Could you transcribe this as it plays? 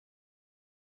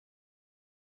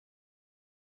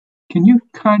Can you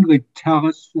kindly tell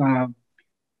us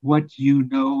what you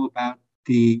know about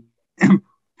the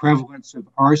prevalence of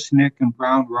arsenic in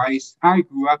brown rice? I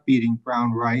grew up eating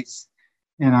brown rice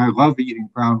and I love eating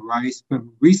brown rice, but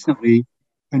recently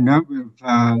a number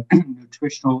of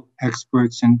nutritional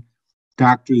experts and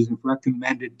doctors have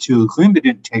recommended to limit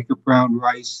intake of brown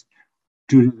rice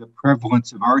due to the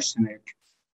prevalence of arsenic.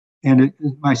 And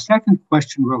my second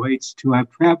question relates to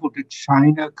I've traveled to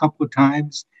China a couple of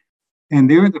times, and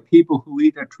they're the people who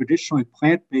eat a traditionally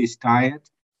plant based diet,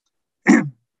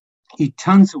 eat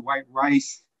tons of white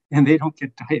rice, and they don't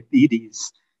get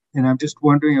diabetes. And I'm just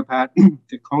wondering about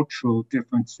the cultural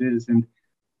differences and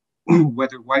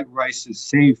whether white rice is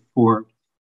safe for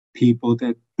people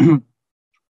that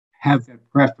have that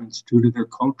preference due to their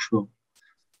cultural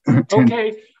tendencies.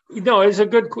 Okay, no, it's a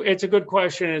good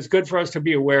question. It's good for us to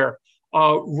be aware.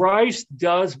 Rice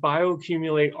does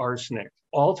bioaccumulate arsenic.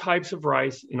 All types of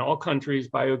rice in all countries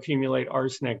bioaccumulate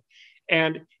arsenic.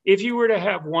 And if you were to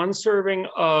have one serving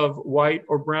of white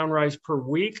or brown rice per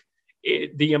week,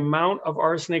 the amount of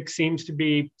arsenic seems to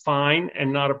be fine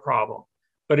and not a problem.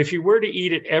 But if you were to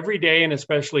eat it every day, and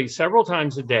especially several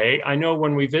times a day, I know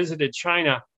when we visited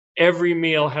China, every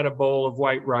meal had a bowl of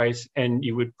white rice and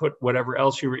you would put whatever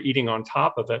else you were eating on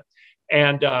top of it.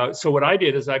 And so what I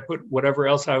did is I put whatever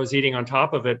else I was eating on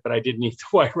top of it, but I didn't eat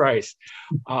the white rice.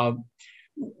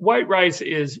 White rice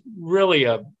is really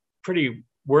a pretty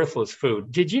worthless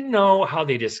food. Did you know how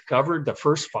they discovered the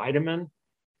first vitamin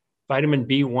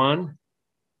B1?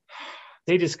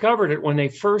 They discovered it when they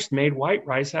first made white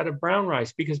rice out of brown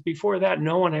rice, because before that,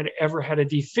 no one had ever had a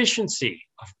deficiency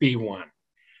of B1.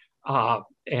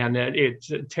 And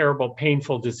it's a terrible,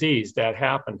 painful disease that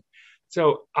happened.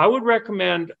 So I would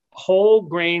recommend whole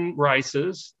grain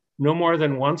rices, no more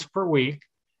than once per week.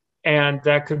 And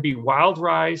that could be wild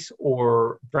rice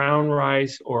or brown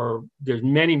rice, or there's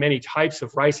many, many types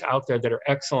of rice out there that are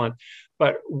excellent.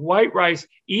 But white rice,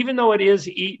 even though it is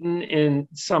eaten in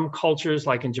some cultures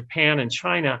like in Japan and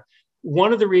China,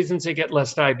 one of the reasons they get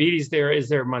less diabetes there is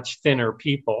they're much thinner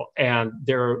people and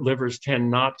their livers tend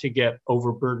not to get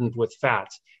overburdened with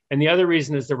fats. And the other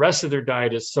reason is the rest of their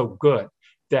diet is so good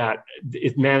that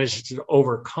it manages to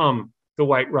overcome the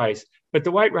white rice. But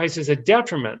the white rice is a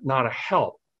detriment, not a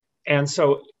help. And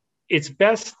so it's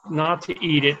best not to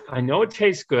eat it. I know it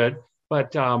tastes good,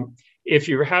 but if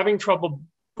you're having trouble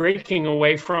breaking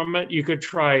away from it, you could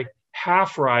try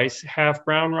half rice, half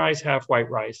brown rice, half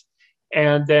white rice.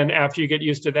 And then after you get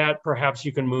used to that, perhaps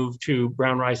you can move to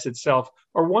brown rice itself,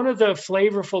 or one of the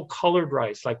flavorful colored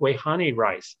rice, like Wehani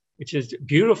rice, which is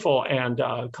beautiful and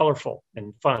colorful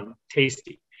and fun,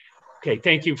 tasty. Okay,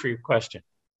 thank you for your question.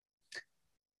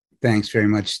 Thanks very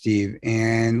much, Steve.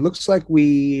 And looks like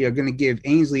we are going to give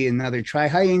Ainsley another try.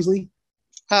 Hi, Ainsley.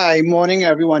 Hi, morning,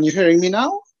 everyone. You hearing me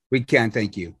now? We can,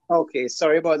 thank you. Okay,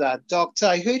 sorry about that. Doctor,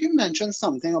 I heard you mention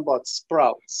something about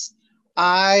sprouts.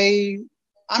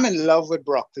 I'm in love with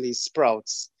broccoli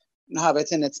sprouts. Have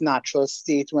it in its natural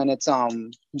state when it's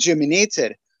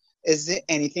germinated. Is there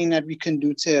anything that we can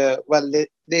do to, well,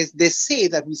 they say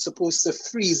that we're supposed to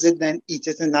freeze it, then eat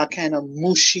it in that kind of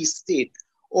mushy state.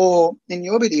 Or in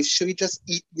your belief, should we just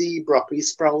eat the broccoli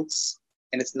sprouts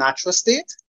in its natural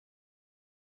state?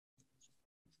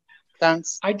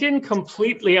 Thanks. I didn't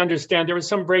completely understand. There was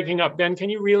some breaking up. Ben, can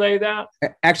you relay that?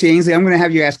 Actually, Ainsley, I'm going to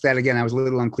have you ask that again. I was a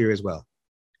little unclear as well.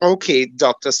 Okay,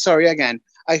 doctor, sorry again.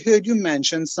 I heard you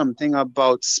mention something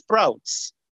about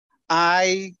sprouts.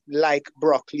 I like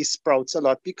broccoli sprouts a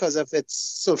lot because of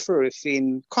its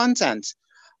sulforaphane content.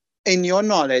 In your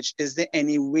knowledge, is there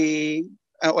any way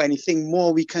or anything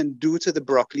more we can do to the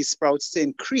broccoli sprouts to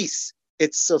increase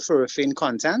its sulforaphane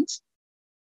content?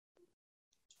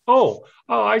 Oh,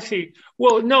 I see.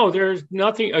 Well, no, there's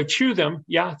nothing. Chew them.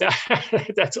 Yeah,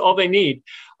 that's all they need.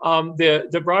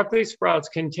 The broccoli sprouts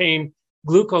contain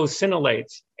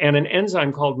glucosinolates and an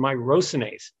enzyme called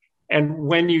myrosinase. And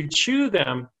when you chew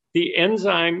them, the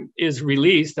enzyme is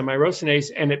released, the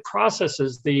myrosinase, and it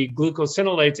processes the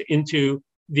glucosinolates into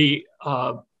the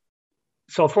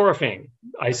sulforaphane,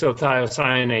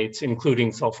 isothiocyanates,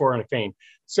 including sulforaphane.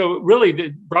 So really, the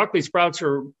broccoli sprouts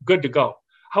are good to go.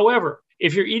 However,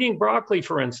 if you're eating broccoli,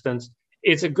 for instance,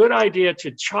 it's a good idea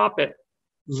to chop it,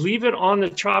 leave it on the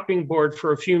chopping board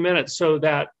for a few minutes so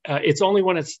that it's only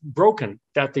when it's broken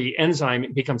that the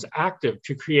enzyme becomes active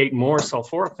to create more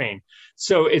sulforaphane.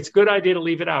 So it's a good idea to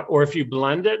leave it out. Or if you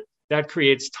blend it, that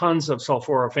creates tons of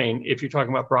sulforaphane if you're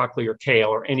talking about broccoli or kale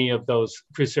or any of those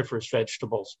cruciferous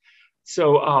vegetables.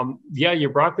 So yeah, your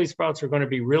broccoli sprouts are going to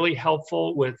be really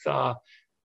helpful with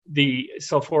the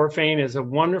sulforaphane is a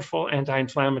wonderful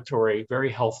anti-inflammatory,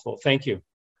 very healthful. Thank you.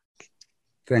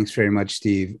 Thanks very much,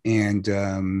 Steve.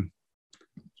 And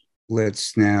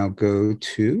let's now go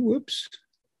to, whoops.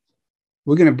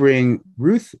 We're going to bring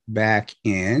Ruth back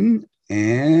in,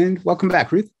 and welcome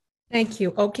back, Ruth. Thank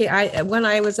you. Okay, when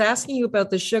I was asking you about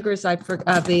the sugars,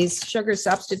 these sugar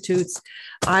substitutes,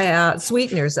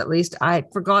 sweeteners at least, I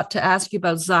forgot to ask you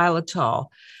about xylitol,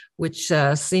 which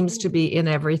seems to be in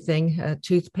everything,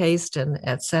 toothpaste and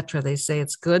etc. They say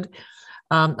it's good.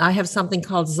 I have something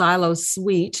called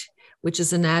XyloSweet, which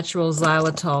is a natural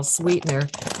xylitol sweetener.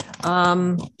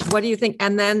 What do you think?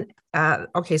 And then,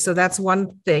 okay, so that's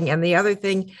one thing. And the other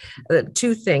thing,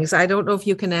 two things. I don't know if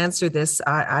you can answer this.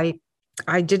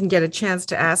 I didn't get a chance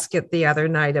to ask it the other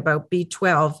night about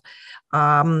B12.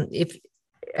 If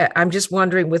I'm just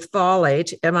wondering with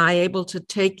folate, am I able to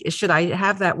should I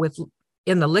have that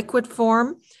in the liquid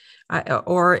form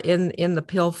or in the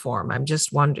pill form? I'm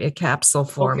just wondering, a capsule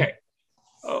form.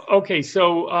 Okay.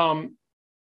 So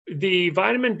the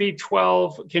vitamin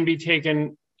B12 can be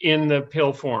taken in the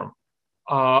pill form.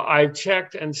 I've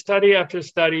checked, and study after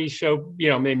study show,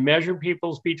 they measure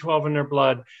people's B12 in their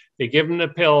blood, they give them the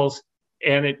pills,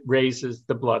 and it raises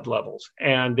the blood levels.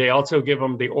 And they also give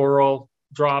them the oral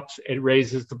drops, it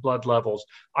raises the blood levels.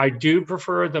 I do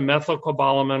prefer the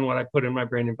methylcobalamin when I put in my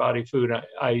brain and body food.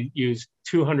 I use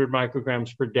 200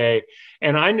 micrograms per day.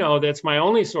 And I know that's my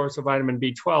only source of vitamin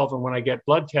B12. And when I get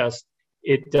blood tests,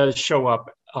 it does show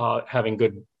up having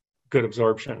good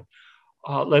absorption.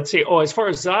 Let's see. As far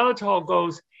as xylitol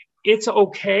goes, it's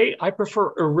okay. I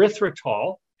prefer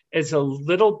erythritol. It's a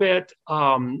little bit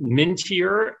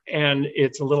mintier and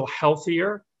it's a little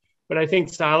healthier, but I think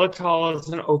xylitol is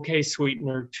an okay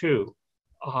sweetener too.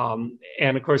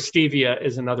 And of course, stevia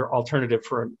is another alternative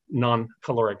for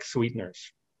non-caloric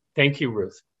sweeteners. Thank you,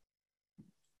 Ruth.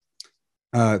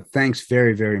 Thanks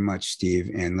very, very much, Steve.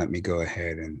 And let me go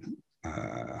ahead and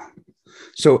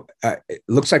so it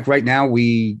looks like right now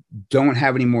we don't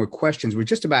have any more questions. We're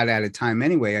just about out of time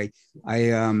anyway.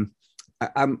 I'm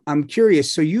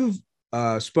curious. So you've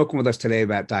spoken with us today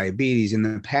about diabetes. In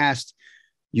the past,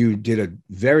 you did a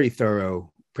very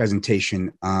thorough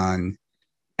presentation on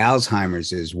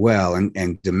Alzheimer's as well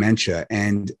and dementia.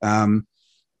 And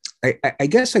I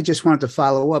guess I just wanted to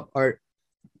follow up.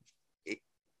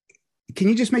 Can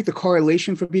you just make the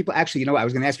correlation for people? Actually, I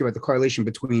was going to ask you about the correlation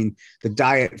between the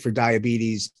diet for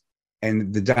diabetes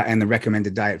and the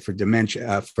recommended diet for dementia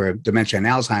and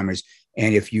Alzheimer's,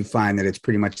 and if you find that it's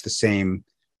pretty much the same,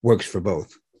 works for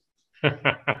both.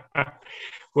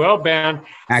 Well, Ben,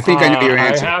 I think I know your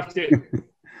answer.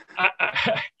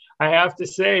 I have to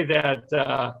say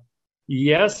that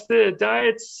yes, the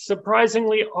diets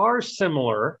surprisingly are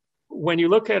similar. When you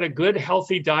look at a good,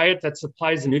 healthy diet that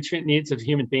supplies the nutrient needs of a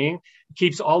human being,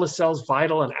 keeps all the cells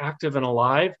vital and active and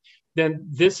alive, then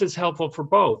this is helpful for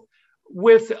both.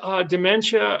 With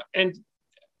dementia and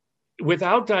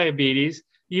without diabetes,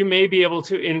 you may be able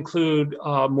to include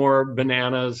more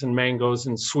bananas and mangoes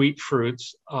and sweet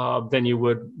fruits than you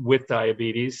would with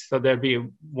diabetes. So there'd be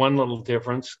one little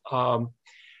difference.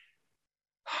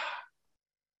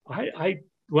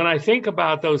 When I think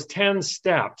about those 10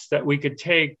 steps that we could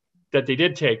take, that they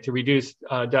did take to reduce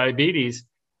diabetes,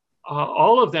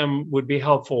 all of them would be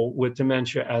helpful with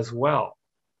dementia as well.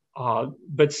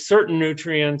 But certain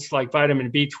nutrients like vitamin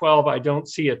B12, I don't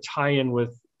see a tie-in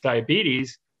with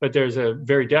diabetes, but there's a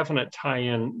very definite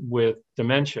tie-in with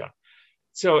dementia.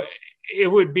 So it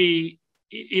would be,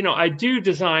 I do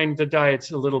design the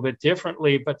diets a little bit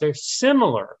differently, but they're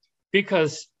similar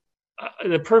because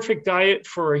the perfect diet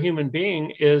for a human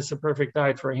being is the perfect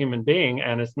diet for a human being,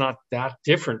 and it's not that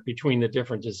different between the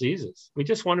different diseases. We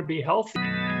just want to be healthy.